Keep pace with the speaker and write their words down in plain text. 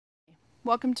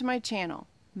Welcome to my channel.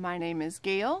 My name is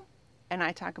Gail, and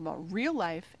I talk about real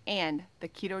life and the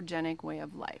ketogenic way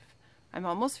of life. I'm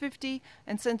almost 50,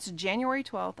 and since January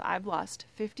 12th, I've lost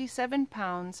 57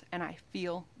 pounds, and I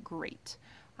feel great.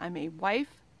 I'm a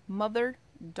wife, mother,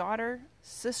 daughter,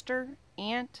 sister,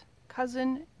 aunt,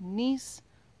 cousin, niece,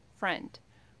 friend.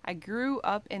 I grew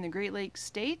up in the Great Lakes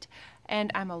state,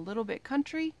 and I'm a little bit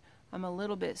country, I'm a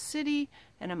little bit city,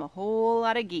 and I'm a whole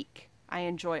lot of geek. I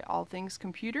enjoy all things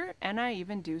computer, and I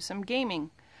even do some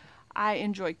gaming. I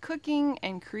enjoy cooking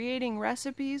and creating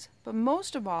recipes, but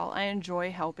most of all, I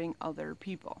enjoy helping other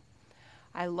people.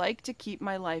 I like to keep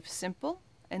my life simple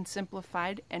and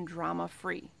simplified and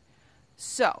drama-free.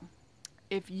 So,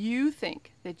 if you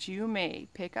think that you may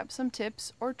pick up some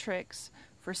tips or tricks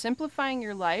for simplifying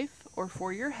your life or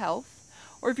for your health,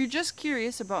 or if you're just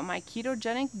curious about my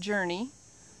ketogenic journey,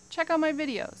 check out my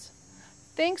videos.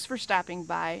 Thanks for stopping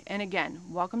by, and again,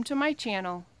 welcome to my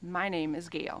channel. My name is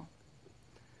Gail.